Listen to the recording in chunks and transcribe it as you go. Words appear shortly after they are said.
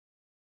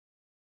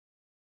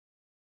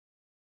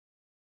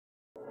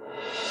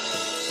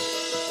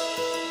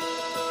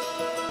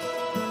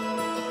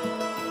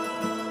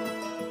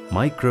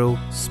Micro,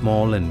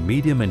 small and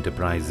medium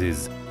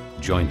enterprises,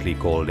 jointly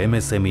called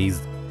MSMEs,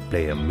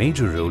 play a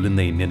major role in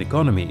the Indian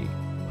economy.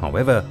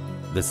 However,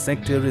 the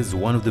sector is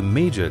one of the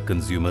major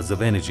consumers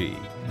of energy.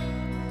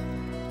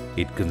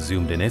 It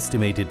consumed an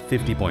estimated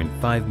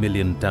 50.5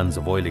 million tons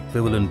of oil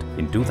equivalent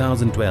in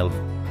 2012,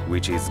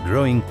 which is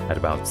growing at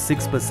about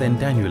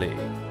 6% annually.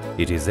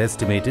 It is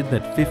estimated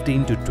that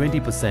 15 to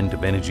 20%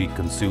 of energy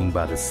consumed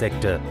by the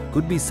sector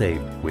could be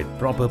saved with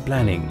proper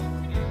planning.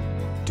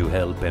 To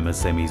help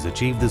MSMEs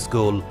achieve this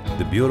goal,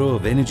 the Bureau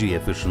of Energy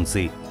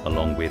Efficiency,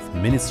 along with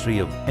Ministry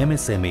of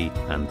MSME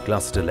and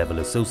cluster-level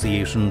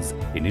associations,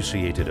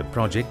 initiated a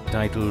project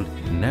titled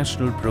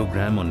National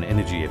Program on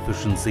Energy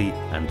Efficiency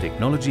and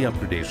Technology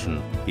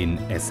Upgradation in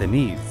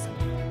SMEs.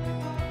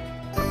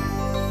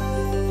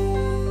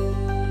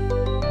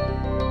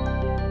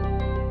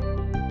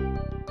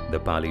 The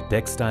Pali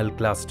textile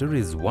cluster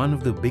is one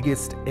of the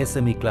biggest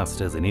SME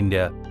clusters in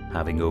India,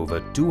 having over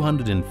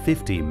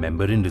 250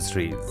 member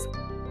industries.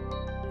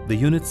 The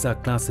units are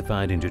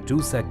classified into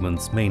two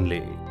segments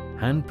mainly: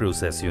 hand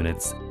process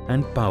units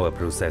and power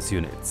process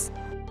units.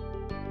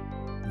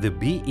 The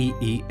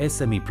BEE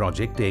SME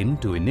project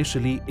aimed to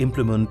initially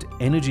implement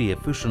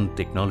energy-efficient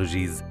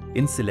technologies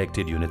in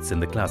selected units in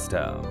the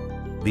cluster.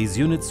 These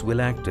units will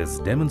act as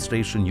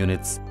demonstration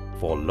units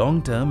for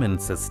long-term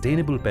and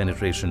sustainable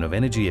penetration of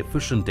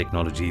energy-efficient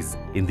technologies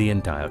in the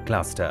entire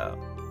cluster.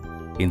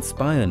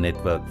 Inspire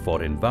Network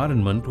for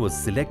Environment was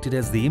selected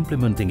as the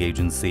implementing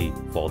agency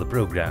for the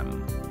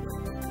program.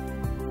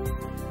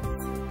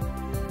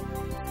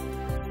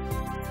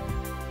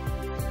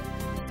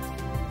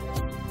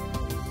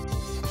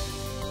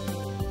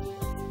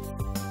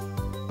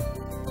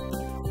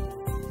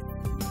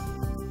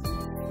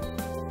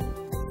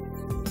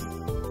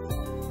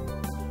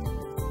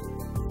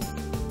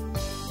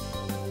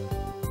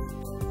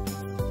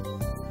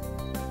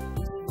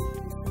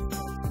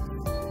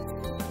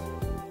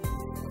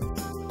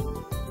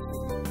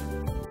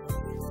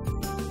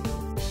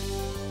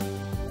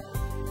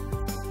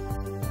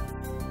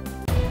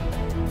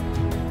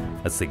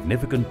 A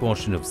significant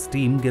portion of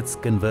steam gets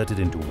converted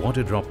into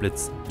water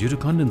droplets due to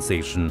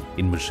condensation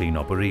in machine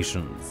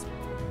operations.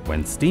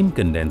 When steam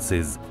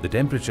condenses, the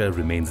temperature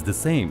remains the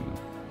same.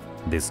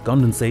 This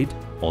condensate,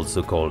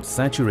 also called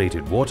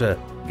saturated water,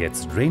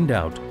 gets drained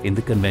out in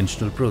the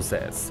conventional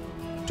process.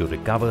 To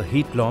recover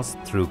heat loss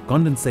through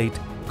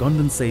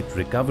condensate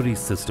recovery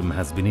system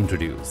has been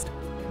introduced.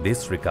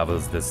 This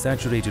recovers the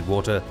saturated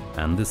water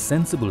and the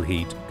sensible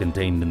heat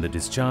contained in the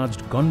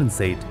discharged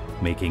condensate,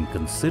 making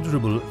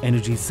considerable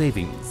energy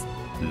savings.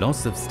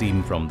 Loss of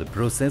steam from the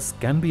process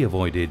can be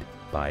avoided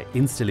by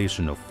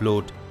installation of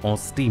float or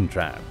steam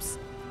traps.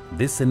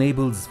 This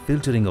enables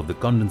filtering of the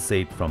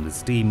condensate from the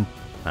steam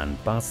and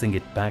passing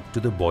it back to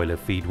the boiler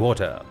feed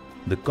water.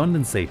 The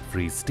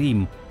condensate-free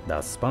steam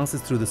thus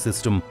passes through the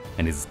system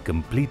and is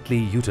completely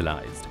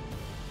utilized.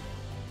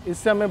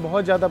 इससे हमें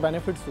बहुत ज़्यादा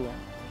benefits हुए हैं।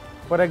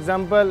 For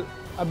example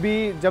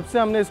अभी जब से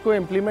हमने इसको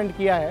इम्प्लीमेंट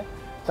किया है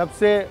तब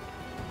से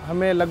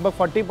हमें लगभग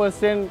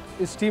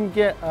 40%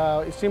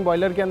 स्टीम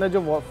बॉयलर के अंदर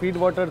जो फीड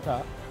वाटर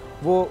था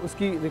वो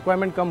उसकी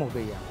रिक्वायरमेंट कम हो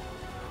गई है।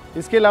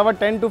 इसके अलावा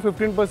 10 to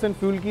 15%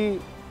 फ्यूल की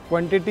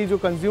क्वांटिटी जो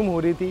कंज्यूम हो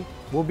रही थी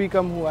वो भी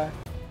कम हुआ है।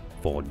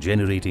 For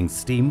generating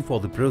steam for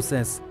the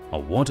process, a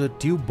water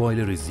tube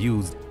boiler is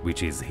used,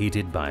 which is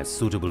heated by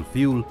suitable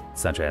fuel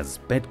such as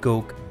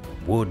petcoke,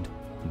 wood,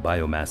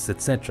 biomass,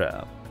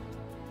 etc.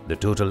 The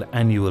total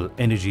annual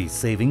energy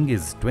saving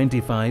is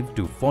 25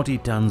 to 40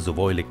 tons of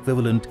oil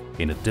equivalent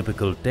in a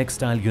typical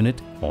textile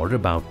unit, or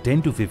about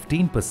 10 to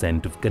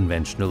 15% of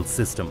conventional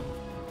system.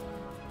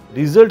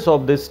 Results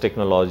of these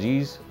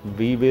technologies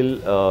we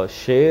will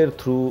share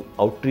through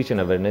outreach and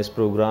awareness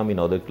program in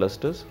other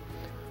clusters.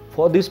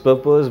 For this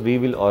purpose, we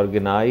will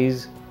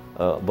organize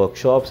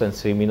workshops and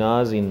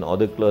seminars in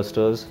other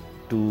clusters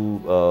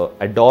to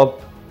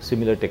adopt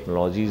similar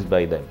technologies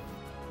by them.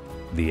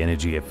 The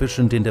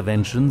energy-efficient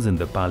interventions in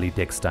the Pali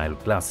textile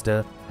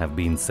cluster have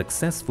been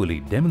successfully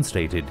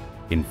demonstrated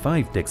in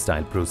 5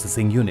 textile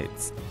processing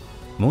units.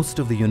 Most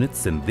of the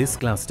units in this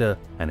cluster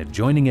and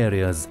adjoining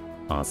areas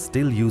are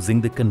still using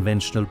the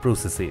conventional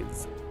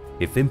processes.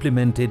 If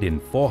implemented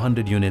in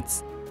 400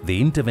 units, the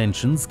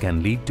interventions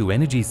can lead to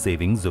energy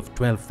savings of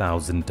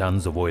 12,000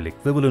 tons of oil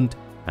equivalent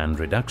and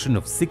reduction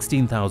of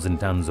 16,000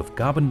 tons of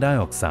carbon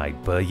dioxide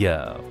per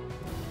year.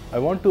 I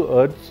want to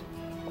urge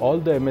all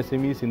the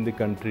MSMEs in the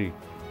country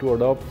to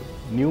adopt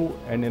new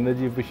and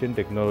energy efficient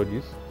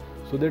technologies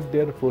so that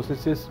their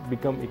processes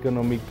become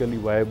economically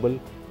viable,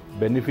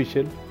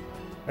 beneficial,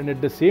 and at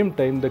the same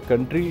time the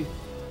country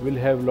will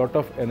have lot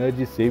of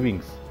energy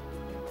savings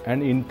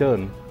and in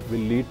turn will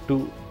lead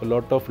to a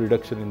lot of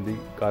reduction in the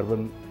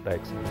carbon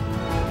dioxide.